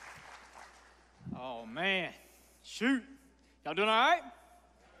Oh, man. Shoot. Y'all doing all right?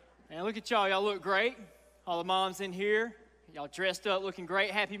 Man, look at y'all. Y'all look great. All the moms in here. Y'all dressed up, looking great.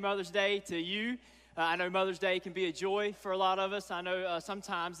 Happy Mother's Day to you. I know Mother's Day can be a joy for a lot of us. I know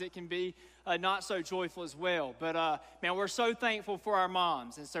sometimes it can be not so joyful as well. But, man, we're so thankful for our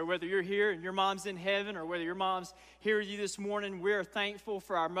moms. And so whether you're here and your mom's in heaven or whether your mom's here with you this morning, we're thankful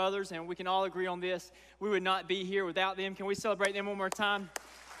for our mothers. And we can all agree on this. We would not be here without them. Can we celebrate them one more time?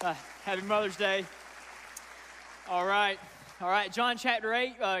 Happy Mother's Day. All right. John chapter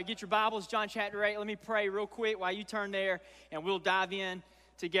 8. Get your Bibles, John chapter 8. Let me pray real quick while you turn there, and we'll dive in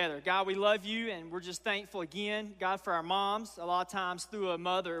together. God, we love you, and we're just thankful again, God, for our moms. A lot of times through a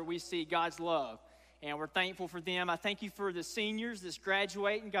mother, we see God's love, and we're thankful for them. I thank you for the seniors that's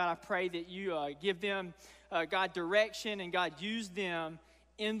graduating. God, I pray that you give them, God, direction, and God, use them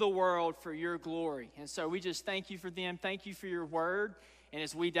in the world for your glory. And so we just thank you for them. Thank you for your word. And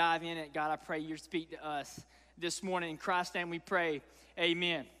as we dive in it, God, I pray you speak to us this morning. In Christ's name we pray,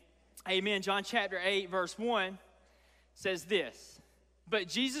 amen. Amen. John chapter 8, verse 1 says this: But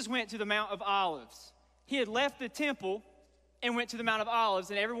Jesus went to the Mount of Olives. He had left the temple and went to the Mount of Olives,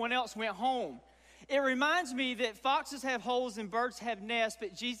 and everyone else went home. It reminds me that foxes have holes and birds have nests,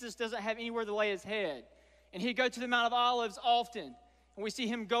 but Jesus doesn't have anywhere to lay his head. And he'd go to the Mount of Olives often. And we see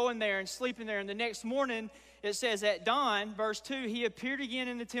him going there and sleeping there. And the next morning, it says at dawn, verse 2, he appeared again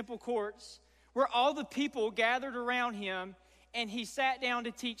in the temple courts where all the people gathered around him, and he sat down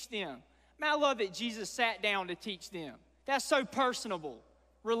to teach them. Man, I love that Jesus sat down to teach them. That's so personable,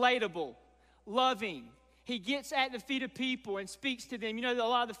 relatable, loving. He gets at the feet of people and speaks to them. You know, a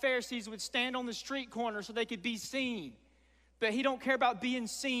lot of the Pharisees would stand on the street corner so they could be seen. But he don't care about being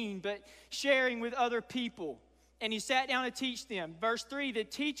seen, but sharing with other people. And he sat down to teach them. Verse 3, the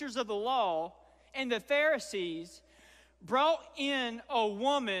teachers of the law and the Pharisees brought in a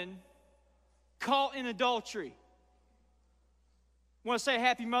woman caught in adultery. Want to say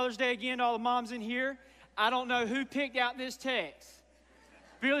Happy Mother's Day again to all the moms in here? I don't know who picked out this text.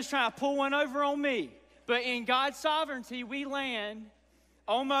 Billy's trying to pull one over on me. But in God's sovereignty, we land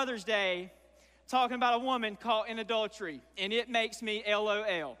on Mother's Day talking about a woman caught in adultery. And it makes me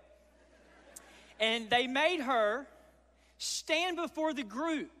LOL. And they made her stand before the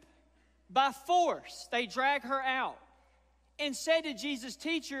group by force. They drag her out and said to Jesus,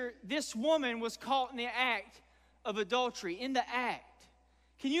 Teacher, this woman was caught in the act of adultery, in the act.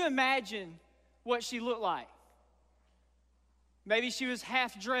 Can you imagine what she looked like? Maybe she was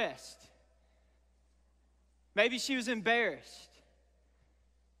half dressed. Maybe she was embarrassed.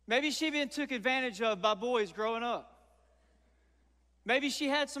 Maybe she been took advantage of by boys growing up. Maybe she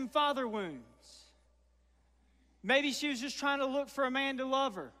had some father wounds. Maybe she was just trying to look for a man to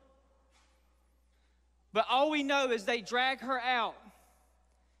love her. But all we know is they dragged her out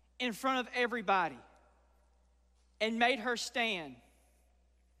in front of everybody and made her stand.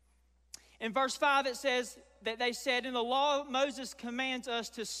 In verse 5 it says that they said, In the law Moses commands us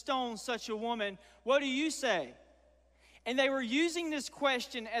to stone such a woman. What do you say? And they were using this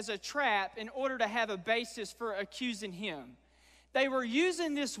question as a trap in order to have a basis for accusing him. They were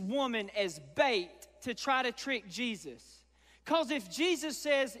using this woman as bait to try to trick Jesus. Because if Jesus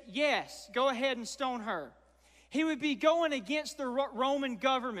says, yes, go ahead and stone her, he would be going against the Roman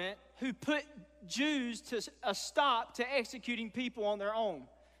government who put Jews to a stop to executing people on their own.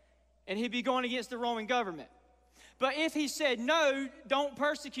 And he'd be going against the Roman government. But if he said, no, don't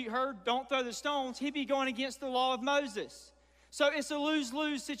persecute her, don't throw the stones, he'd be going against the law of Moses. So it's a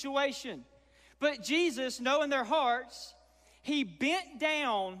lose-lose situation. But Jesus, knowing their hearts, he bent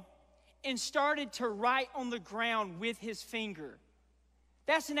down and started to write on the ground with his finger.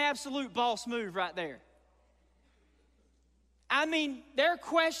 That's an absolute boss move right there. I mean, they're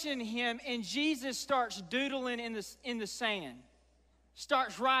questioning him, and Jesus starts doodling in the sand,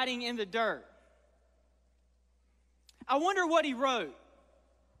 starts writing in the dirt. I wonder what he wrote.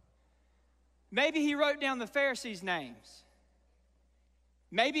 Maybe he wrote down the Pharisees' names.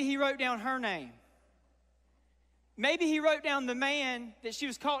 Maybe he wrote down her name. Maybe he wrote down the man that she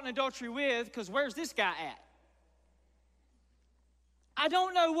was caught in adultery with, because where's this guy at? I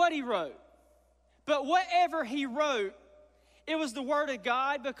don't know what he wrote. But whatever he wrote, it was the word of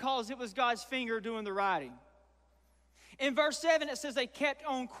God because it was God's finger doing the writing. In verse 7, it says they kept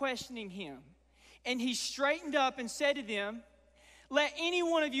on questioning him. And he straightened up and said to them, Let any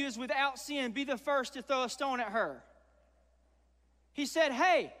one of you who is without sin be the first to throw a stone at her. He said,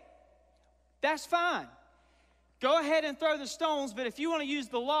 hey, that's fine. Go ahead and throw the stones, but if you want to use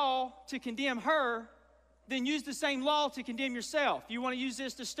the law to condemn her, then use the same law to condemn yourself. You want to use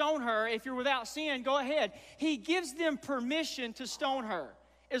this to stone her, if you're without sin, go ahead. He gives them permission to stone her.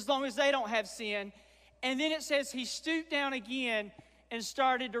 as long as they don't have sin. And then it says he stooped down again and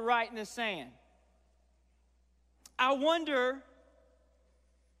started to write in the sand. I wonder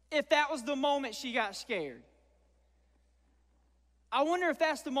if that was the moment she got scared. I wonder if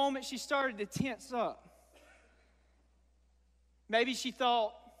that's the moment she started to tense up. Maybe she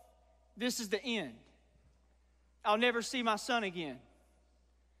thought, this is the end. I'll never see my son again.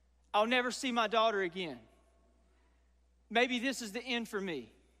 I'll never see my daughter again. Maybe this is the end for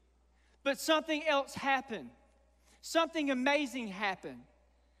me. But something else happened. Something amazing happened.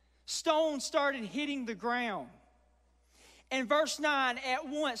 Stones started hitting the ground. In verse 9, at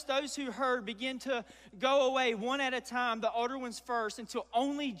once those who heard began to go away one at a time, the older ones first, until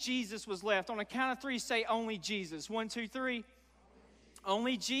only Jesus was left. On a count of three, say only Jesus. 1, 2, 3.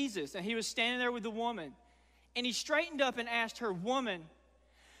 Only Jesus. And he was standing there with the woman. And he straightened up and asked her, "Woman,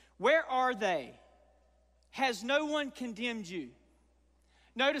 where are they? Has no one condemned you?"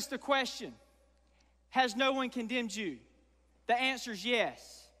 Notice the question. Has no one condemned you? The answer is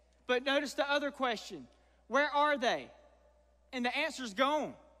yes. But notice the other question. Where are they? And the answer's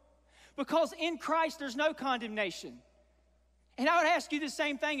gone. Because in Christ, there's no condemnation. And I would ask you the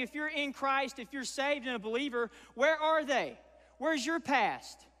same thing. If you're in Christ, if you're saved and a believer, where are they? Where's your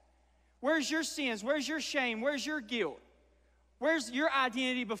past? Where's your sins? Where's your shame? Where's your guilt? Where's your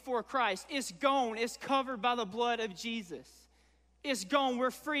identity before Christ? It's gone. It's covered by the blood of Jesus. It's gone.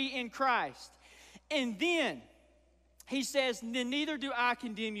 We're free in Christ. And then he says, "Then neither do I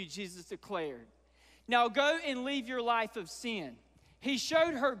condemn you," Jesus declared. "Now go and leave your life of sin." He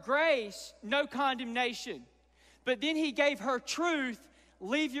showed her grace, no condemnation. But then he gave her truth,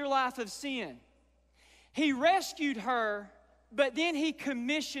 leave your life of sin. He rescued her, but then he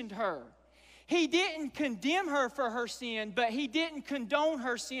commissioned her. He didn't condemn her for her sin, but he didn't condone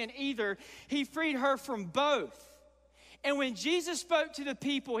her sin either. He freed her from both. And when Jesus spoke to the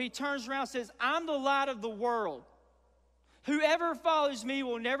people, he turns around and says, "I'm the light of the world. Whoever follows me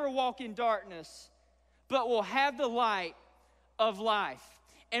will never walk in darkness, but will have the light of life."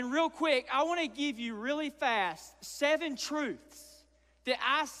 And real quick, I want to give you really fast 7 truths that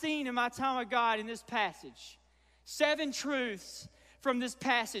I've seen in my time with God in this passage. 7 truths from this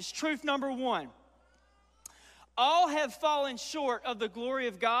passage. Truth number 1. All have fallen short of the glory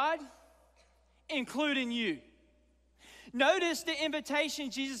of God, including you. Notice the invitation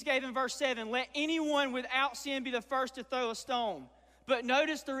Jesus gave in verse 7. Let anyone without sin be the first to throw a stone. But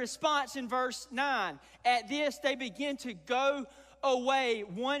notice the response in verse 9. At this, they begin to go away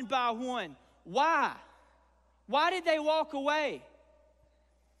one by one. Why? Why did they walk away?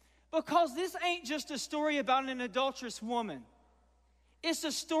 Because this ain't just a story about an adulterous woman. It's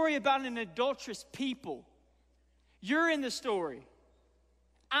a story about an adulterous people. You're in the story.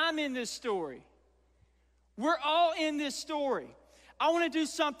 I'm in this story. We're all in this story. I want to do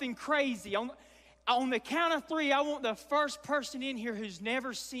something crazy. On the count of 3, I want the first person in here who's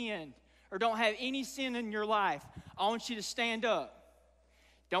never sinned or don't have any sin in your life, I want you to stand up.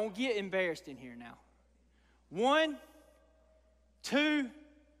 Don't get embarrassed in here now. 1, 2,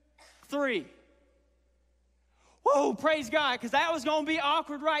 3. Whoa, praise God, because that was going to be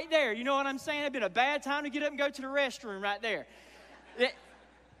awkward right there. You know what I'm saying? It'd been a bad time to get up and go to the restroom right there.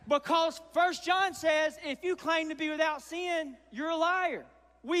 Because 1 John says, if you claim to be without sin, you're a liar.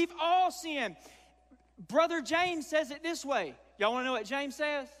 We've all sinned. Brother James says it this way. Y'all want to know what James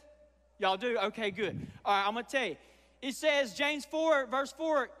says? Y'all do? Okay, good. All right, I'm going to tell you. It says, James 4, verse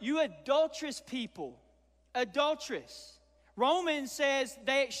 4, you adulterous people. Adulterous. Romans says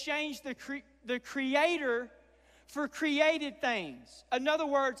they exchanged the Creator for created things. In other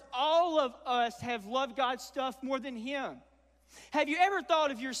words, all of us have loved God's stuff more than Him. Have you ever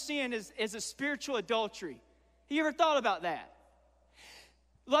thought of your sin as a spiritual adultery? Have you ever thought about that?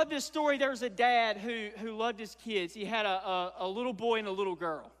 Love this story. There was a dad who loved his kids. He had a little boy and a little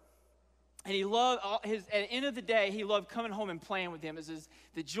girl. And he loved at the end of the day, he loved coming home and playing with them. It was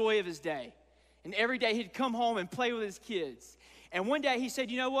the joy of his day. And every day he'd come home and play with his kids. And one day he said,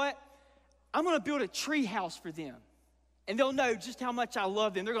 you know what? I'm going to build a tree house for them. And they'll know just how much I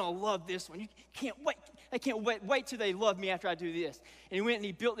love them. They're going to love this one. You can't wait. They can't wait till they love me after I do this. And he went and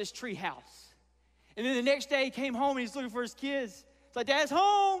he built this tree house. And then the next day he came home and he's looking for his kids. It's like, Dad's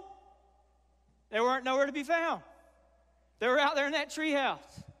home. They weren't nowhere to be found. They were out there in that tree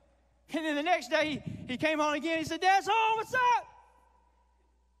house. And then the next day he came home again. He said, Dad's home. What's up?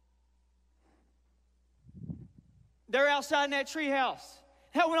 They're outside in that tree house.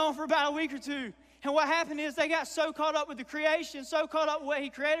 That went on for about a week or two. And what happened is they got so caught up with the creation, so caught up with what He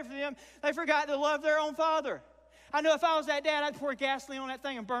created for them, they forgot to love their own father. I know if I was that dad, I'd pour gasoline on that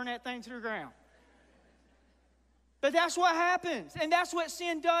thing and burn that thing to the ground. But that's what happens, and that's what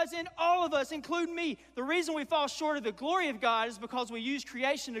sin does in all of us, including me. The reason we fall short of the glory of God is because we use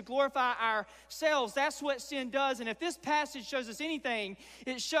creation to glorify ourselves. That's what sin does, and if this passage shows us anything,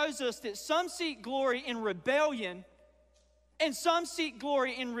 it shows us that some seek glory in rebellion and some seek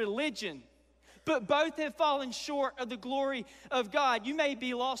glory in religion, but both have fallen short of the glory of God. You may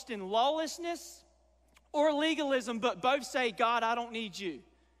be lost in lawlessness or legalism, but both say, God, I don't need you.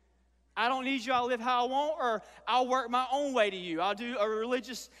 I don't need you, I'll live how I want, or I'll work my own way to you. I'll do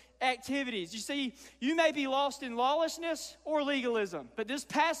religious activities. You see, you may be lost in lawlessness or legalism, but this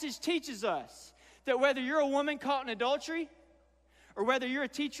passage teaches us that whether you're a woman caught in adultery, or whether you're a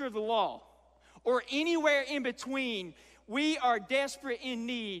teacher of the law, or anywhere in between, we are desperate in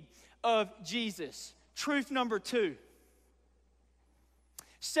need of Jesus. Truth number 2.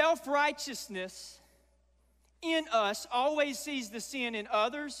 Self-righteousness in us always sees the sin in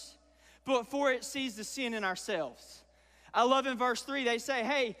others, but before it sees the sin in ourselves. I love in verse 3, they say,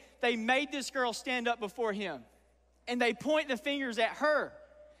 hey, they made this girl stand up before him, and they point the fingers at her.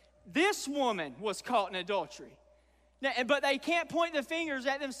 This woman was caught in adultery. Now, but they can't point the fingers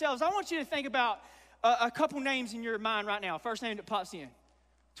at themselves. I want you to think about a couple names in your mind right now. First name that pops in.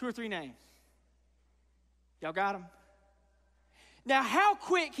 2 or 3 names. Y'all got them? Now, how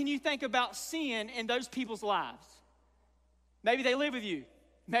quick can you think about sin in those people's lives? Maybe they live with you.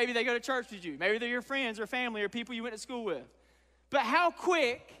 Maybe they go to church with you. Maybe they're your friends or family or people you went to school with. But how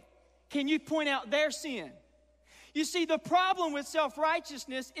quick can you point out their sin? You see, the problem with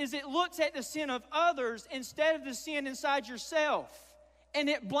self-righteousness is it looks at the sin of others instead of the sin inside yourself. And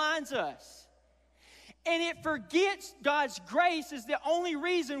it blinds us. And it forgets God's grace is the only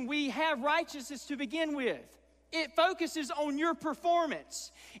reason we have righteousness to begin with. It focuses on your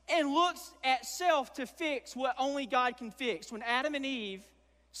performance and looks at self to fix what only God can fix. When Adam and Eve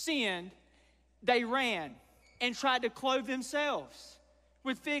sinned, they ran and tried to clothe themselves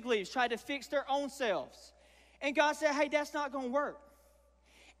with fig leaves, tried to fix their own selves. And God said, hey, that's not going to work.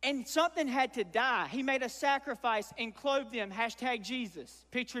 And something had to die. He made a sacrifice and clothed them. Hashtag Jesus.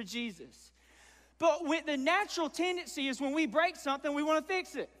 Picture Jesus. But with the natural tendency is when we break something, we want to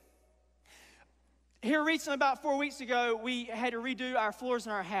fix it. Here recently, about 4 weeks ago, we had to redo our floors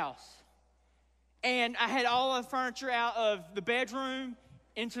in our house. And I had all of the furniture out of the bedroom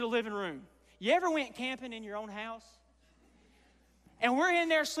into the living room. You ever went camping in your own house? And we're in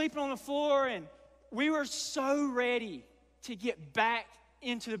there sleeping on the floor, and we were so ready to get back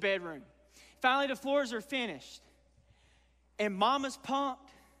into the bedroom. Finally, the floors are finished. And Mama's pumped.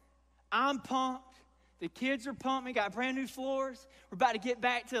 I'm pumped. The kids are pumped. We got brand new floors. We're about to get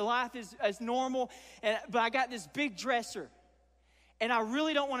back to life as normal. But I got this big dresser. And I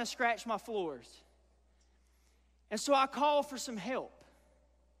really don't want to scratch my floors. And so I call for some help.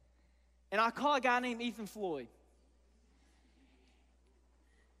 And I call a guy named Ethan Floyd.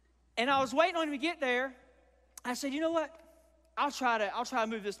 And I was waiting on him to get there. I said, you know what? I'll try to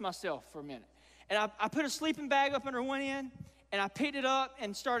move this myself for a minute. And I put a sleeping bag up under one end, and I picked it up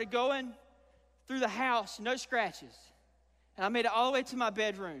and started going through the house, no scratches. And I made it all the way to my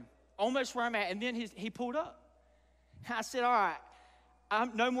bedroom, almost where I'm at. And then he pulled up. And I said, all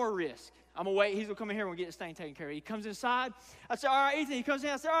right, no more risk. I'm going to wait. He's going to come in here and we'll get this thing taken care of. He comes inside. I said, all right, Ethan. He comes in.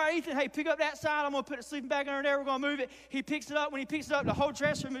 I said, all right, Ethan, hey, pick up that side. I'm going to put a sleeping bag under there. We're going to move it. He picks it up. When he picks it up, the whole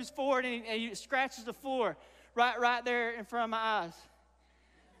dresser moves forward and he scratches the floor right there in front of my eyes.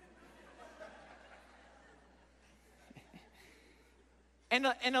 And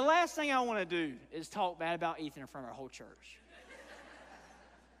the last thing I want to do is talk bad about Ethan in front of our whole church.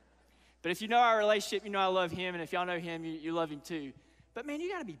 But if you know our relationship, you know I love him. And if y'all know him, you love him too. But man, you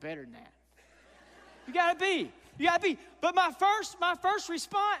got to be better than that. You got to be. You got to be. But my first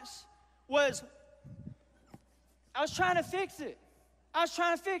response was, I was trying to fix it.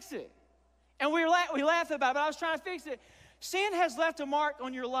 And we laugh about it, but I was trying to fix it. Sin has left a mark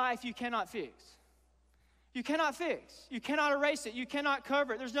on your life you cannot fix. You cannot fix. You cannot erase it. You cannot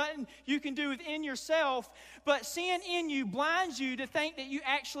cover it. There's nothing you can do within yourself. But sin in you blinds you to think that you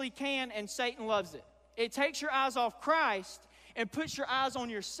actually can, and Satan loves it. It takes your eyes off Christ and puts your eyes on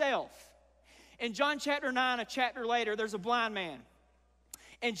yourself. In John chapter 9, a chapter later, there's a blind man.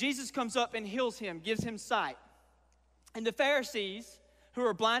 And Jesus comes up and heals him, gives him sight. And the Pharisees, who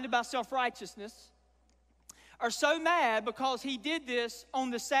are blinded by self-righteousness, are so mad because he did this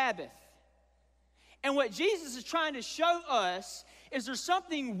on the Sabbath. And what Jesus is trying to show us is there's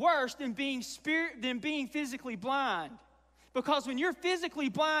something worse than being physically blind. Because when you're physically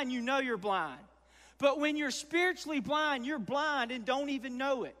blind, you know you're blind. But when you're spiritually blind, you're blind and don't even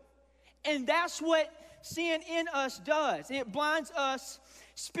know it. And that's what sin in us does. It blinds us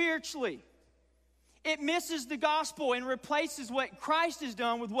spiritually. It misses the gospel and replaces what Christ has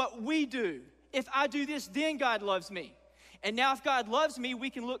done with what we do. If I do this, then God loves me. And now if God loves me, we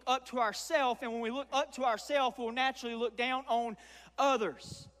can look up to ourselves. And when we look up to ourselves, we'll naturally look down on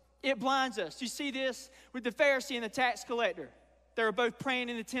others. It blinds us. You see this with the Pharisee and the tax collector. They were both praying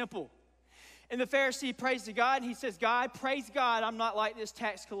in the temple. And the Pharisee prays to God, and he says, God, praise God, I'm not like this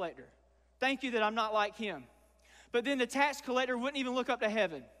tax collector. Thank you that I'm not like him. But then the tax collector wouldn't even look up to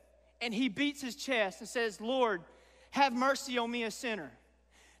heaven. And he beats his chest and says, Lord, have mercy on me, a sinner.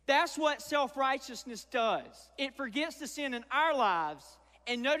 That's what self-righteousness does. It forgets the sin in our lives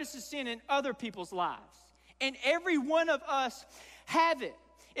and notices sin in other people's lives. And every one of us have it.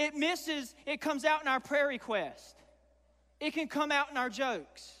 It comes out in our prayer request. It can come out in our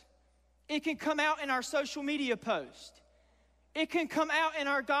jokes. It can come out in our social media post. It can come out in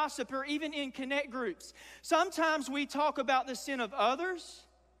our gossip or even in connect groups. Sometimes we talk about the sin of others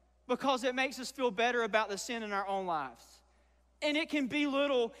because it makes us feel better about the sin in our own lives. And it can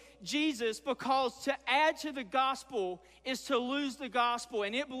belittle Jesus because to add to the gospel is to lose the gospel.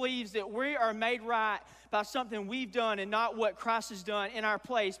 And it believes that we are made right by something we've done and not what Christ has done in our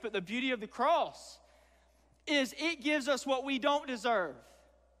place. But the beauty of the cross is it gives us what we don't deserve.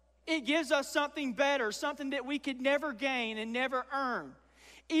 It gives us something better, something that we could never gain and never earn.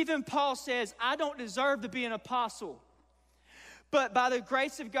 Even Paul says, I don't deserve to be an apostle. But by the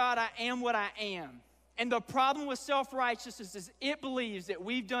grace of God, I am what I am. And the problem with self-righteousness is it believes that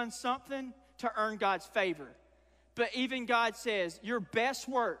we've done something to earn God's favor. But even God says, your best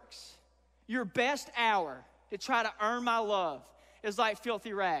works, your best hour to try to earn my love is like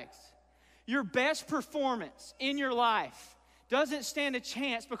filthy rags. Your best performance in your life doesn't stand a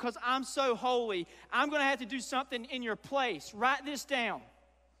chance because I'm so holy. I'm going to have to do something in your place. Write this down.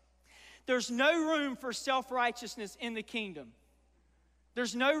 There's no room for self-righteousness in the kingdom.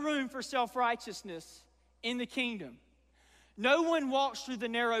 There's no room for self-righteousness in the kingdom. No one walks through the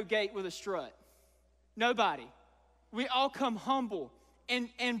narrow gate with a strut. Nobody. We all come humble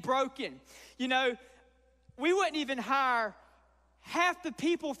and broken. You know, we wouldn't even hire half the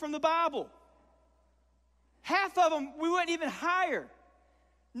people from the Bible. Half of them we wouldn't even hire.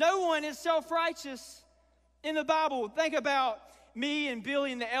 No one is self-righteous in the Bible. Think about me and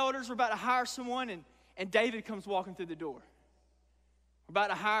Billy and the elders. We're about to hire someone, and David comes walking through the door. We're about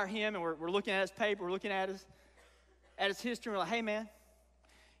to hire him, and we're looking at his paper. We're looking at his history. And we're like, hey, man,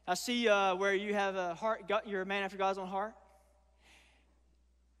 I see where you have a heart. You're a man after God's own heart.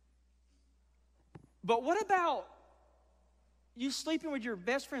 But what about you sleeping with your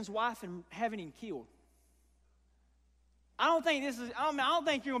best friend's wife and having him killed? I don't think you're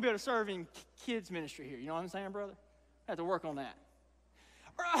going to be able to serve in kids ministry here. You know what I'm saying, brother? I have to work on that.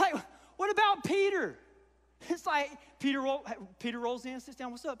 Or like, what about Peter? It's like Peter rolls in, sits down.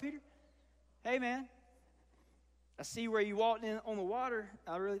 What's up, Peter? Hey, man. I see where you walked in on the water.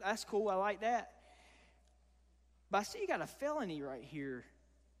 That's cool. I like that. But I see you got a felony right here.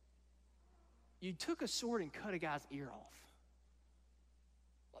 You took a sword and cut a guy's ear off.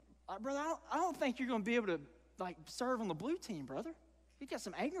 Brother, I don't think you're going to be able to serve on the blue team, brother. You got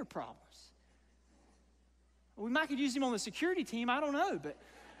some anger problems. We might could use him on the security team. I don't know, but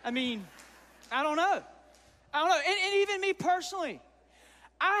I don't know. And even me personally,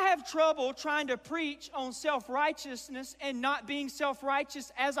 I have trouble trying to preach on self-righteousness and not being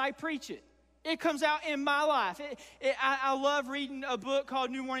self-righteous as I preach it. It comes out in my life. I love reading a book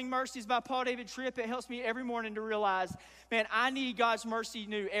called New Morning Mercies by Paul David Tripp. It helps me every morning to realize, man, I need God's mercy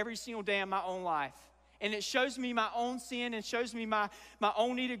new every single day in my own life. And it shows me my own sin and shows me my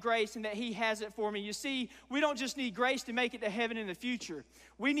own need of grace and that He has it for me. You see, we don't just need grace to make it to heaven in the future.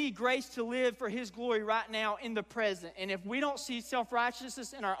 We need grace to live for His glory right now in the present. And if we don't see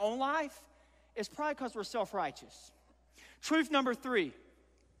self-righteousness in our own life, it's probably because we're self-righteous. Truth number 3.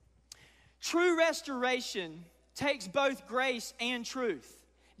 True restoration takes both grace and truth.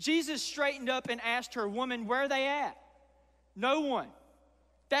 Jesus straightened up and asked her, woman, where are they at? No one.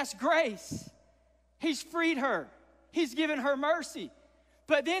 That's grace. He's freed her. He's given her mercy.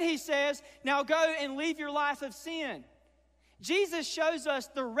 But then He says, now go and leave your life of sin. Jesus shows us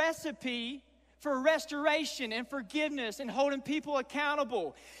the recipe for restoration and forgiveness and holding people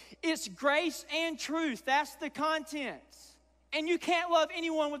accountable. It's grace and truth. That's the contents. And you can't love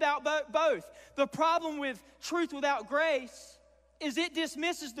anyone without both. The problem with truth without grace is it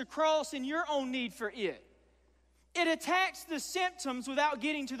dismisses the cross and your own need for it. It attacks the symptoms without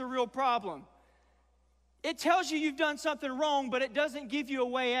getting to the real problem. It tells you you've done something wrong, but it doesn't give you a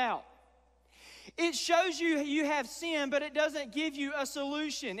way out. It shows you you have sin, but it doesn't give you a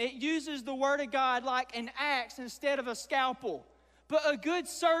solution. It uses the Word of God like an axe instead of a scalpel. But a good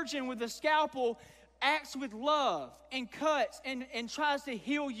surgeon with a scalpel acts with love and cuts and tries to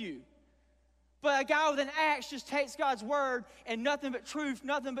heal you. But a guy with an axe just takes God's word and nothing but truth,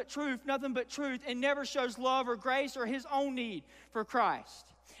 nothing but truth, nothing but truth, and never shows love or grace or his own need for Christ.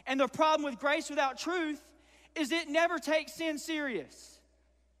 And the problem with grace without truth is it never takes sin serious.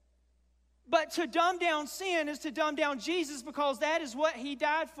 But to dumb down sin is to dumb down Jesus, because that is what he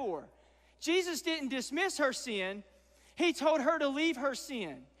died for. Jesus didn't dismiss her sin. He told her to leave her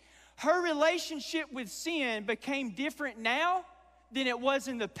sin. Her relationship with sin became different now than it was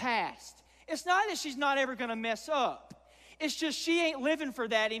in the past. It's not that she's not ever going to mess up. It's just she ain't living for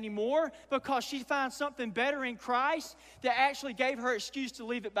that anymore, because she finds something better in Christ that actually gave her excuse to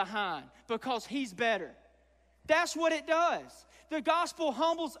leave it behind, because he's better. That's what it does. The gospel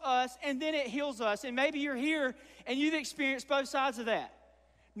humbles us and then it heals us. And maybe you're here and you've experienced both sides of that.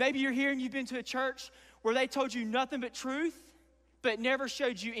 Maybe you're here and you've been to a church where they told you nothing but truth, but never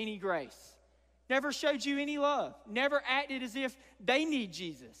showed you any grace, never showed you any love, never acted as if they need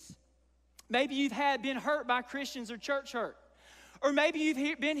Jesus. Maybe you've been hurt by Christians or church hurt. Or maybe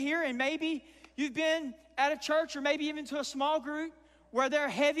you've been here and maybe you've been at a church or maybe even to a small group where they're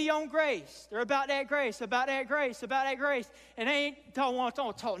heavy on grace. They're about that grace, about that grace, about that grace. And they ain't don't want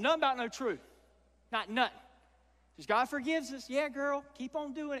to talk nothing about no truth. Not nothing. Just God forgives us. Yeah, girl, keep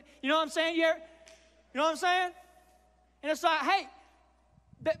on doing it. You know what I'm saying? You know what I'm saying? And it's like, hey,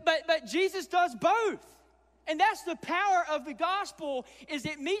 but Jesus does both. And that's the power of the gospel, is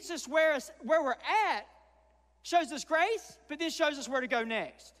it meets us where we're at, shows us grace, but then shows us where to go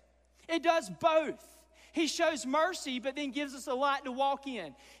next. It does both. He shows mercy, but then gives us a light to walk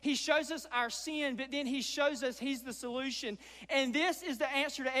in. He shows us our sin, but then he shows us he's the solution. And this is the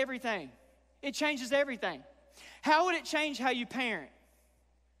answer to everything. It changes everything. How would it change how you parent?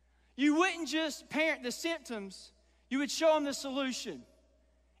 You wouldn't just parent the symptoms. You would show them the solution.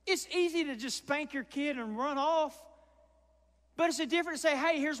 It's easy to just spank your kid and run off. But it's a different to say,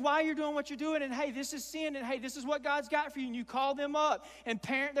 hey, here's why you're doing what you're doing, and hey, this is sin, and hey, this is what God's got for you, and you call them up and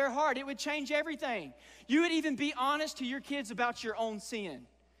parent their heart. It would change everything. You would even be honest to your kids about your own sin,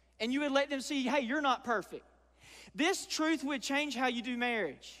 and you would let them see, hey, you're not perfect. This truth would change how you do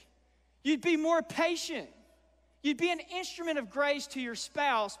marriage. You'd be more patient. You'd be an instrument of grace to your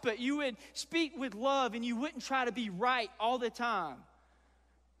spouse, but you would speak with love, and you wouldn't try to be right all the time.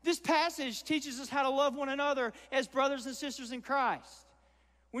 This passage teaches us how to love one another as brothers and sisters in Christ.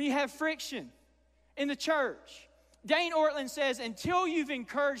 When you have friction in the church, Dane Ortland says, until you've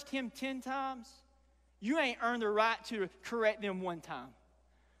encouraged him 10 times, you ain't earned the right to correct them one time.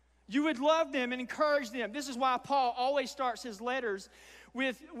 You would love them and encourage them. This is why Paul always starts his letters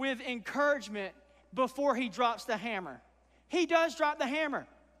with encouragement before he drops the hammer. He does drop the hammer,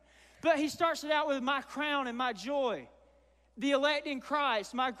 but he starts it out with my crown and my joy. The elect in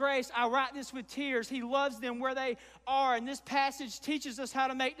Christ, my grace, I write this with tears. He loves them where they are. And this passage teaches us how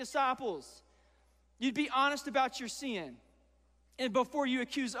to make disciples. You'd be honest about your sin, and before you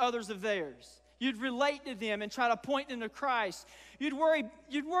accuse others of theirs. You'd relate to them and try to point them to Christ. You'd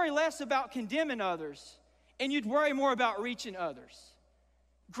worry less about condemning others, and you'd worry more about reaching others.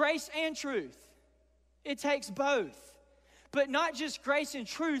 Grace and truth. It takes both. But not just grace and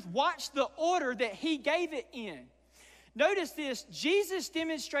truth. Watch the order that he gave it in. Notice this, Jesus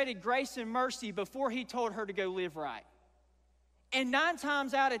demonstrated grace and mercy before he told her to go live right. And 9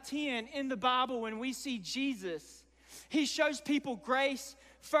 times out of 10 in the Bible, when we see Jesus, he shows people grace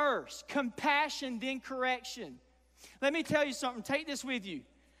first, compassion, then correction. Let me tell you something, take this with you.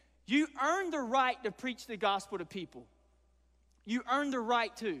 You earn the right to preach the gospel to people. You earn the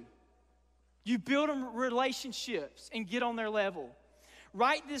right to. You build them relationships and get on their level.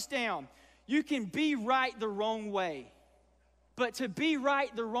 Write this down. You can be right the wrong way. But to be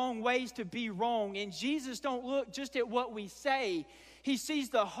right the wrong way is to be wrong. And Jesus don't look just at what we say. He sees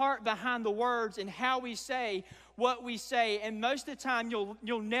the heart behind the words and how we say what we say. And most of the time,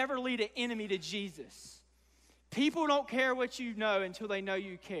 you'll never lead an enemy to Jesus. People don't care what you know until they know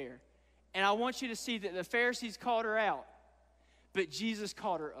you care. And I want you to see that the Pharisees called her out, but Jesus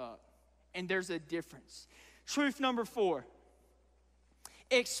called her up. And there's a difference. Truth number 4.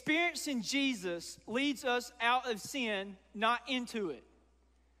 Experiencing Jesus leads us out of sin, not into it.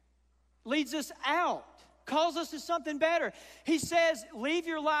 Leads us out. Calls us to something better. He says, leave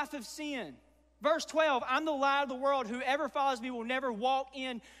your life of sin. Verse 12, I'm the light of the world. Whoever follows me will never walk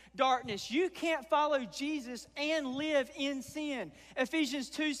in darkness. You can't follow Jesus and live in sin. Ephesians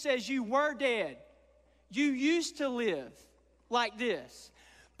 2 says you were dead. You used to live like this.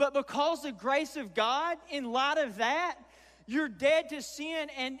 But because the grace of God, in light of that, you're dead to sin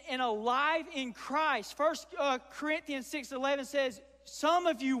and alive in Christ. 1 Corinthians 6:11 says, some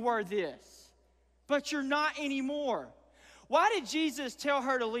of you were this, but you're not anymore. Why did Jesus tell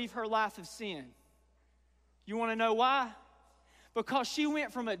her to leave her life of sin? You want to know why? Because she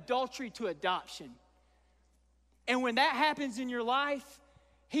went from adultery to adoption. And when that happens in your life,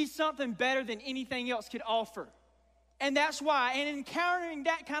 He's something better than anything else could offer. And that's why. And encountering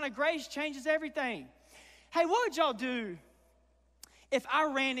that kind of grace changes everything. Hey, what would y'all do if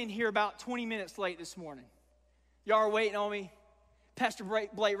I ran in here about 20 minutes late this morning? Y'all are waiting on me. Pastor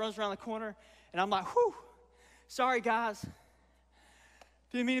Blake runs around the corner, and I'm like, whew, sorry, guys.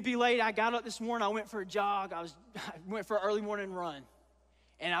 Didn't mean to be late. I got up this morning. I went for a jog. I went for an early morning run.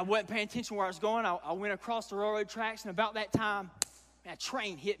 And I wasn't paying attention where I was going. I went across the railroad tracks, and about that time, a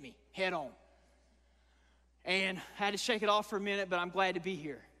train hit me head on. And I had to shake it off for a minute, but I'm glad to be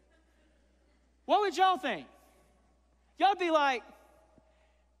here. What would y'all think? Y'all be like,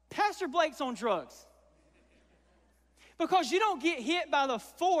 Pastor Blake's on drugs. Because you don't get hit by the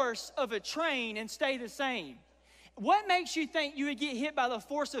force of a train and stay the same. What makes you think you would get hit by the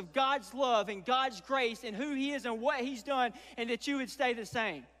force of God's love and God's grace and who He is and what He's done and that you would stay the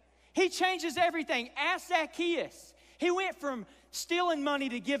same? He changes everything. Ask Zacchaeus. He went from stealing money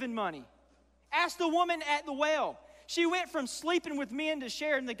to giving money. Ask the woman at the well. She went from sleeping with men to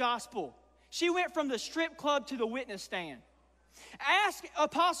sharing the gospel. She went from the strip club to the witness stand. Ask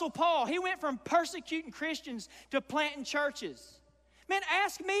Apostle Paul. He went from persecuting Christians to planting churches. Man,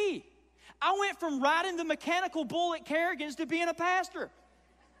 ask me. I went from riding the mechanical bull at Kerrigan's to being a pastor.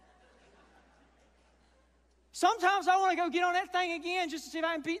 Sometimes I want to go get on that thing again just to see if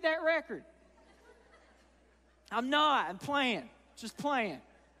I can beat that record. I'm not. I'm playing. Just playing.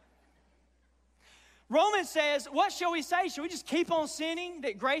 Romans says, what shall we say? Shall we just keep on sinning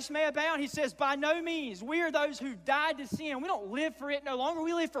that grace may abound? He says, by no means. We are those who died to sin. We don't live for it no longer.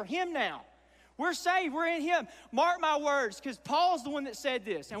 We live for Him now. We're saved. We're in Him. Mark my words, because Paul's the one that said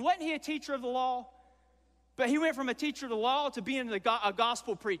this. And wasn't he a teacher of the law? But he went from a teacher of the law to being a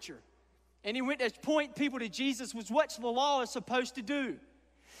gospel preacher. And he went to point people to Jesus, was what the law is supposed to do.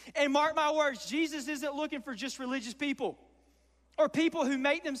 And mark my words, Jesus isn't looking for just religious people or people who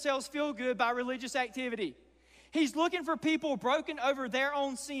make themselves feel good by religious activity. He's looking for people broken over their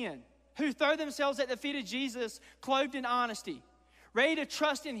own sin, who throw themselves at the feet of Jesus, clothed in honesty, ready to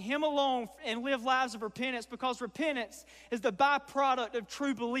trust in Him alone and live lives of repentance, because repentance is the byproduct of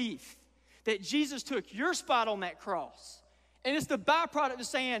true belief that Jesus took your spot on that cross. And it's the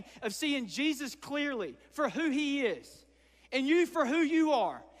byproduct of seeing Jesus clearly for who He is, and you for who you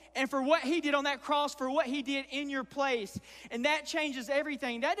are, and for what He did on that cross, for what He did in your place. And that changes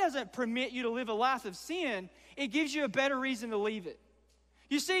everything. That doesn't permit you to live a life of sin. It gives you a better reason to leave it.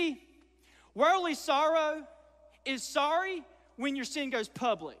 You see, worldly sorrow is sorry when your sin goes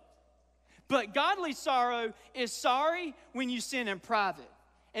public. But godly sorrow is sorry when you sin in private.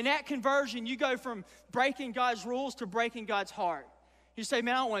 And that conversion, you go from breaking God's rules to breaking God's heart. You say,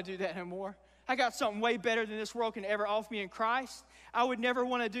 man, I don't want to do that anymore. I got something way better than this world can ever offer me in Christ. I would never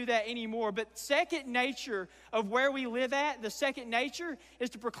want to do that anymore. But second nature of where we live at, the second nature is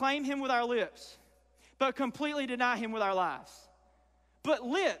to proclaim Him with our lips, but completely deny Him with our lives. But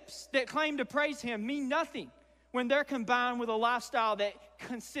lips that claim to praise Him mean nothing when they're combined with a lifestyle that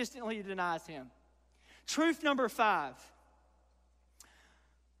consistently denies Him. Truth number 5.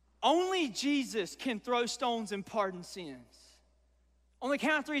 Only Jesus can throw stones and pardon sins. On the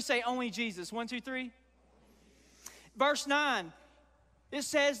count of 3, say only Jesus. 1, 2, 3. Verse 9, it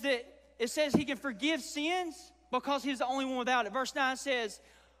says He can forgive sins because He's the only one without it. Verse 9 says,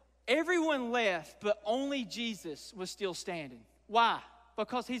 everyone left, but only Jesus was still standing. Why?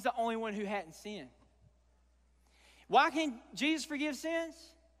 Because He's the only one who hadn't sinned. Why can Jesus forgive sins?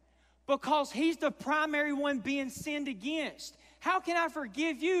 Because He's the primary one being sinned against. How can I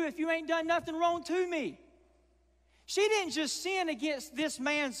forgive you if you ain't done nothing wrong to me? She didn't just sin against this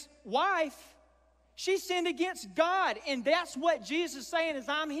man's wife. She sinned against God. And that's what Jesus is saying is,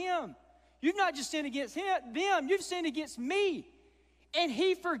 I'm Him. You've not just sinned against them, you've sinned against me. And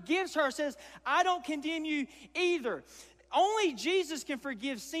He forgives her, says, I don't condemn you either. Only Jesus can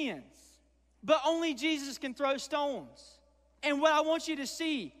forgive sins, but only Jesus can throw stones. And what I want you to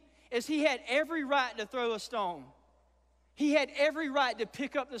see is He had every right to throw a stone. He had every right to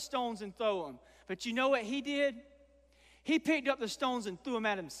pick up the stones and throw them. But you know what He did? He picked up the stones and threw them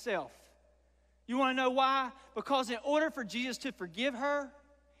at Himself. You want to know why? Because in order for Jesus to forgive her,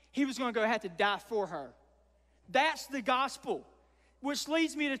 He was going to have to die for her. That's the gospel, which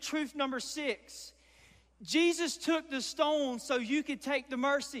leads me to truth number 6. Jesus took the stones so you could take the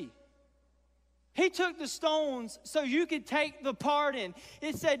mercy. He took the stones so you could take the pardon.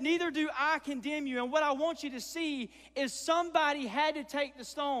 It said, neither do I condemn you. And what I want you to see is somebody had to take the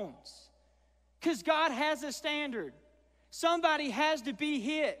stones. because God has a standard. Somebody has to be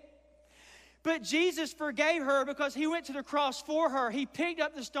hit. But Jesus forgave her because he went to the cross for her. He picked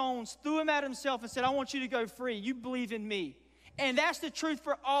up the stones, threw them at himself, and said, I want you to go free. You believe in me. And that's the truth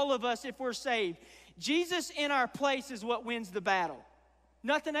for all of us if we're saved. Jesus in our place is what wins the battle.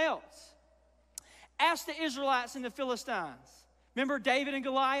 Nothing else. Ask the Israelites and the Philistines. Remember David and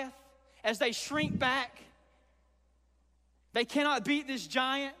Goliath? As they shrink back, they cannot beat this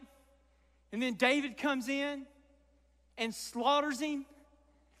giant. And then David comes in and slaughters him.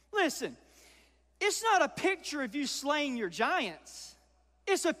 Listen, it's not a picture of you slaying your giants.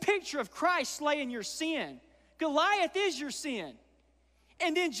 It's a picture of Christ slaying your sin. Goliath is your sin.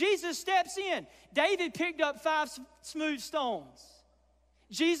 And then Jesus steps in. David picked up 5 smooth stones.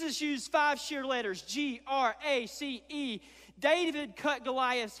 Jesus used 5 sheer letters, G-R-A-C-E. David cut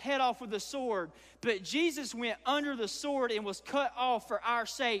Goliath's head off with a sword, but Jesus went under the sword and was cut off for our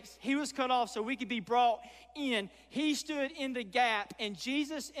sakes. He was cut off so we could be brought in. He stood in the gap, and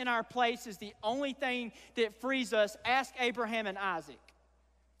Jesus in our place is the only thing that frees us. Ask Abraham and Isaac.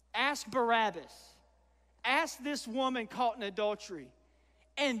 Ask Barabbas. Ask this woman caught in adultery.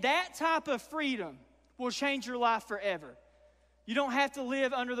 And that type of freedom will change your life forever. You don't have to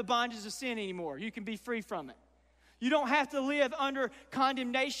live under the bondage of sin anymore. You can be free from it. You don't have to live under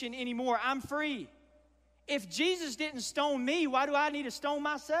condemnation anymore. I'm free. If Jesus didn't stone me, why do I need to stone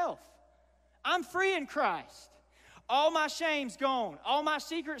myself? I'm free in Christ. All my shame's gone. All my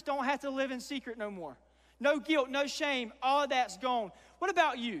secrets don't have to live in secret no more. No guilt, no shame, all of that's gone. What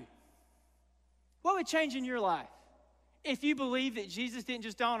about you? What would change in your life if you believe that Jesus didn't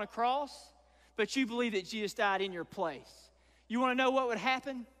just die on a cross, but you believe that Jesus died in your place? You want to know what would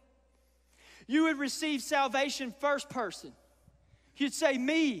happen? You would receive salvation first person. You'd say,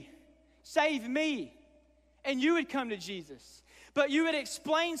 me, save me. And you would come to Jesus. But you would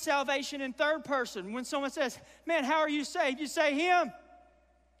explain salvation in third person. When someone says, man, how are you saved? You say, him.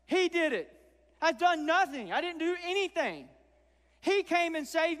 He did it. I've done nothing. I didn't do anything. He came and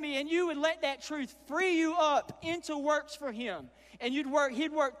saved me. And you would let that truth free you up into works for him. And he'd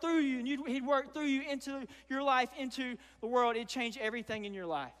work through you. And he'd work through you into your life, into the world. It'd change everything in your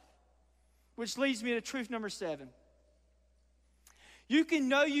life. Which leads me to truth number 7. You can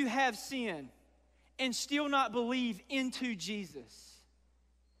know you have sin and still not believe into Jesus.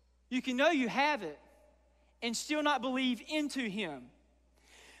 You can know you have it and still not believe into him.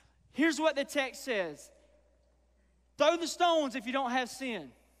 Here's what the text says. Throw the stones if you don't have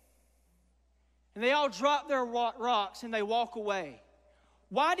sin. And they all drop their rocks and they walk away.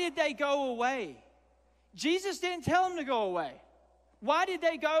 Why did they go away? Jesus didn't tell them to go away. Why did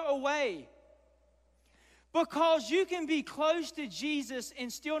they go away? Because you can be close to Jesus and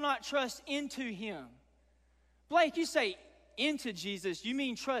still not trust into him. Blake, you say into Jesus. You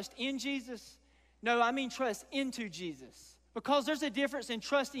mean trust in Jesus? No, I mean trust into Jesus. Because there's a difference in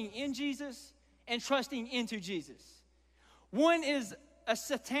trusting in Jesus and trusting into Jesus. One is a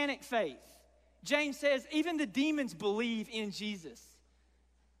satanic faith. James says even the demons believe in Jesus.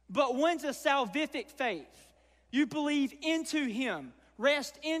 But one's a salvific faith. You believe into him.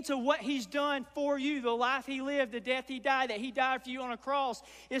 Rest into what he's done for you, the life he lived, the death he died, that he died for you on a cross.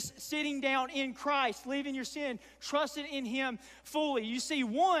 It's sitting down in Christ, leaving your sin, trusting in him fully. You see,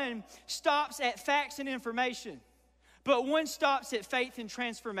 one stops at facts and information, but one stops at faith and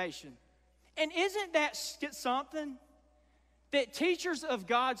transformation. And isn't that something? That teachers of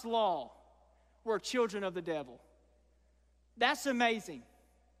God's law were children of the devil. That's amazing.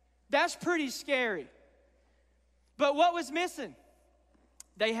 That's pretty scary. But what was missing?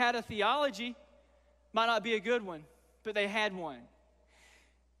 They had a theology, might not be a good one, but they had one.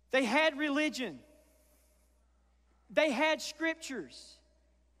 They had religion. They had scriptures.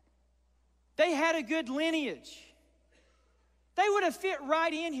 They had a good lineage. They would have fit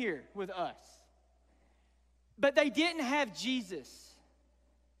right in here with us. But they didn't have Jesus.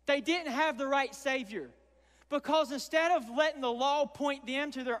 They didn't have the right Savior. Because instead of letting the law point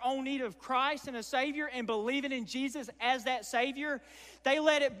them to their own need of Christ and a Savior and believing in Jesus as that Savior, they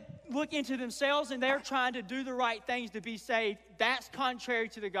let it look into themselves and they're trying to do the right things to be saved. That's contrary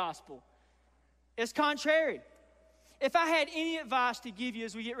to the gospel. It's contrary. If I had any advice to give you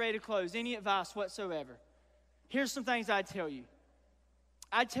as we get ready to close, any advice whatsoever, here's some things I'd tell you.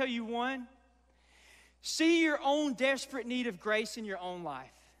 I'd tell you, one, see your own desperate need of grace in your own life.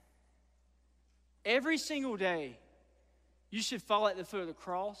 Every single day, you should fall at the foot of the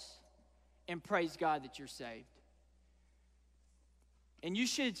cross and praise God that you're saved. And you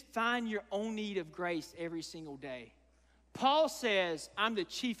should find your own need of grace every single day. Paul says, I'm the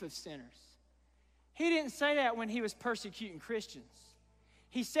chief of sinners. He didn't say that when he was persecuting Christians.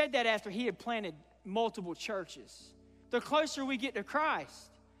 He said that after he had planted multiple churches. The closer we get to Christ,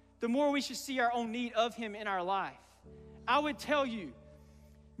 the more we should see our own need of him in our life. I would tell you,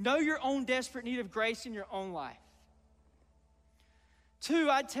 know your own desperate need of grace in your own life. 2,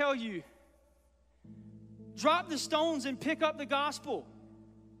 I'd tell you, drop the stones and pick up the gospel.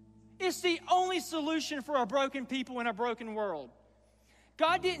 It's the only solution for a broken people in a broken world.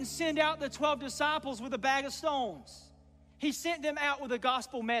 God didn't send out the 12 disciples with a bag of stones. He sent them out with a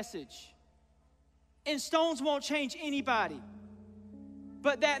gospel message. And stones won't change anybody.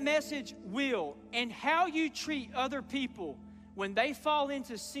 But that message will. And how you treat other people when they fall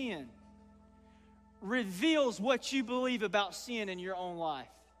into sin reveals what you believe about sin in your own life.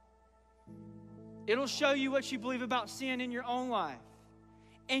 It'll show you what you believe about sin in your own life.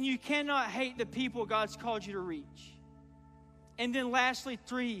 And you cannot hate the people God's called you to reach. And then lastly,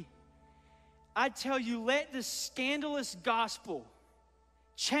 3, I tell you, let the scandalous gospel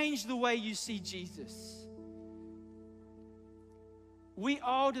change the way you see Jesus. We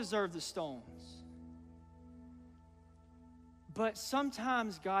all deserve the stones. But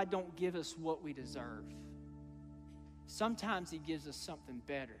sometimes God don't give us what we deserve. Sometimes he gives us something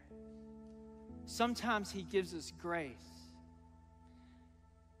better. Sometimes he gives us grace.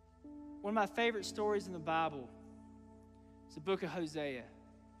 One of my favorite stories in the Bible is the book of Hosea.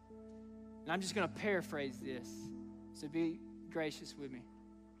 And I'm just going to paraphrase this, so be gracious with me.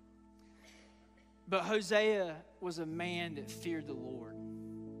 But Hosea was a man that feared the Lord.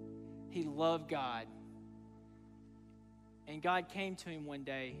 He loved God. And God came to him one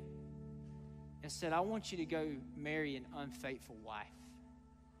day and said, I want you to go marry an unfaithful wife.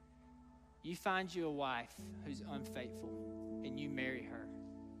 You find you a wife who's unfaithful, and you marry her.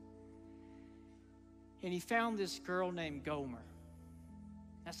 And he found this girl named Gomer.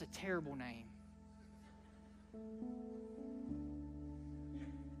 That's a terrible name.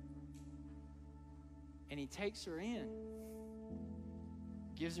 And he takes her in,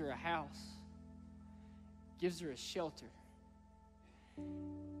 gives her a house, gives her a shelter,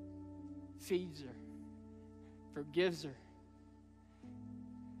 feeds her, forgives her.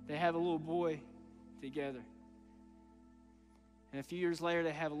 They have a little boy together. And a few years later,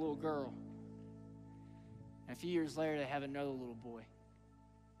 they have a little girl. And a few years later, they have another little boy.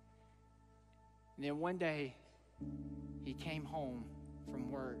 And then one day, he came home from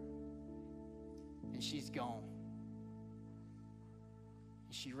work, and she's gone.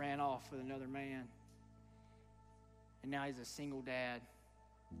 And she ran off with another man. And now he's a single dad.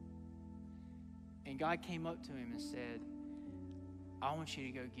 And God came up to him and said, I want you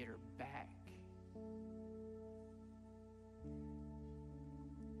to go get her back.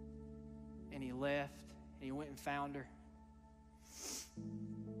 And he left, and he went and found her.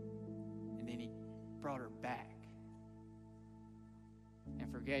 And then he brought her back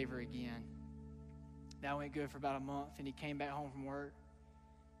and forgave her again. That went good for about a month, and he came back home from work,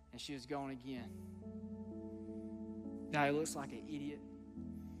 and she was gone again. Now he looks like an idiot.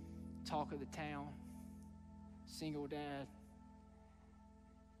 Talk of the town. Single dad.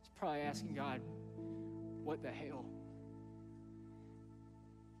 He's probably asking God, what the hell?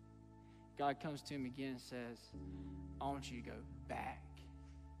 God comes to him again and says, I want you to go back,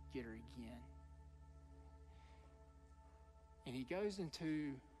 get her again. And he goes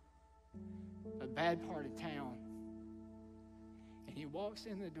into a bad part of town, and he walks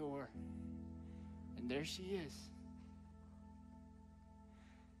in the door, and there she is.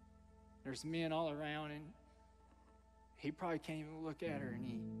 There's men all around, and he probably can't even look at her, and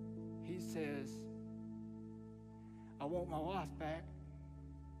he says, I want my wife back.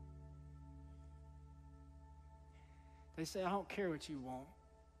 They say, I don't care what you want.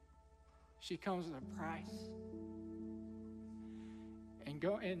 She comes with a price.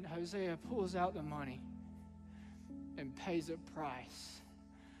 And Hosea pulls out the money and pays a price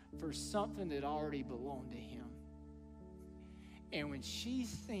for something that already belonged to him. And when she's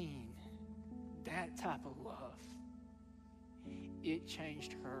seen that type of love, it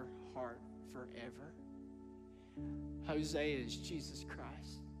changed her heart forever. Hosea is Jesus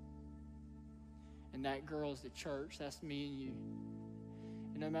Christ. And that girl is the church. That's me and you.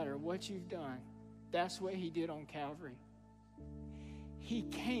 And no matter what you've done, that's what he did on Calvary. He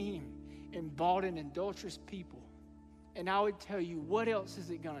came and bought an adulterous people. And I would tell you, what else is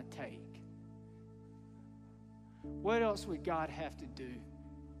it going to take? What else would God have to do?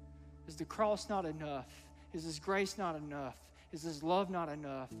 Is the cross not enough? Is his grace not enough? Is his love not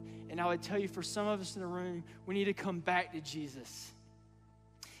enough? And I would tell you, for some of us in the room, we need to come back to Jesus.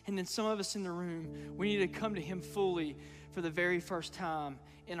 And then some of us in the room, we need to come to him fully for the very first time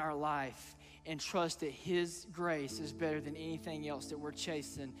in our life. and trust that his grace is better than anything else that we're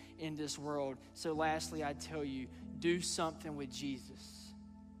chasing in this world. So lastly, I tell you, do something with Jesus.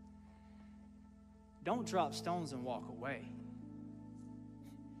 Don't drop stones and walk away.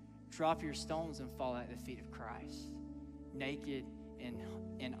 Drop your stones and fall at the feet of Christ, naked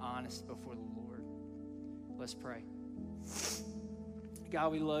and honest before the Lord. Let's pray.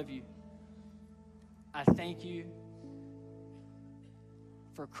 God, we love you. I thank you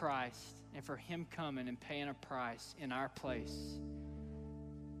for Christ and for him coming and paying a price in our place.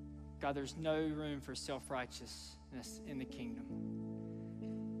 God, there's no room for self-righteousness in the kingdom.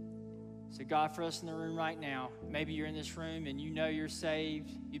 So God, for us in the room right now, maybe you're in this room and you know you're saved,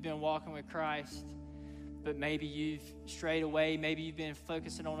 you've been walking with Christ, but maybe you've strayed away, maybe you've been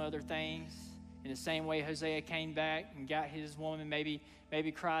focusing on other things. In the same way Hosea came back and got his woman, maybe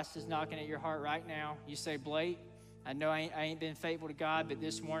Christ is knocking at your heart right now. You say, Blake, I know I ain't been faithful to God, but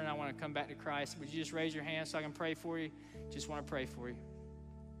this morning I want to come back to Christ. Would you just raise your hand so I can pray for you? Just want to pray for you.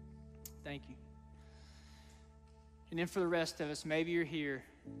 Thank you. And then for the rest of us, maybe you're here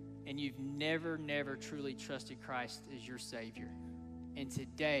and you've never truly trusted Christ as your Savior. And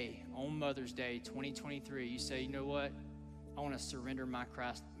today, on Mother's Day 2023, you say, you know what? I want to surrender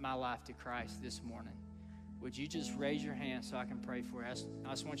my life to Christ this morning. Would you just raise your hand so I can pray for you? I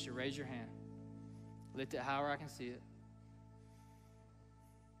just want you to raise your hand. Lift it however I can see it.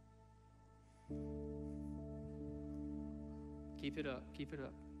 Keep it up. Keep it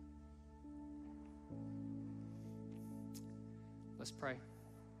up. Let's pray.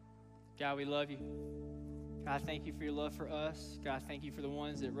 God, we love you. God, thank you for your love for us. God, thank you for the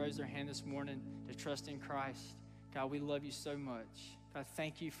ones that rose their hand this morning to trust in Christ. God, we love you so much. God,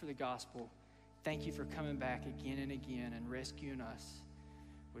 thank you for the gospel. Thank you for coming back again and again and rescuing us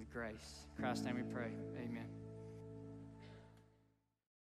with grace. In Christ's name we pray. Amen.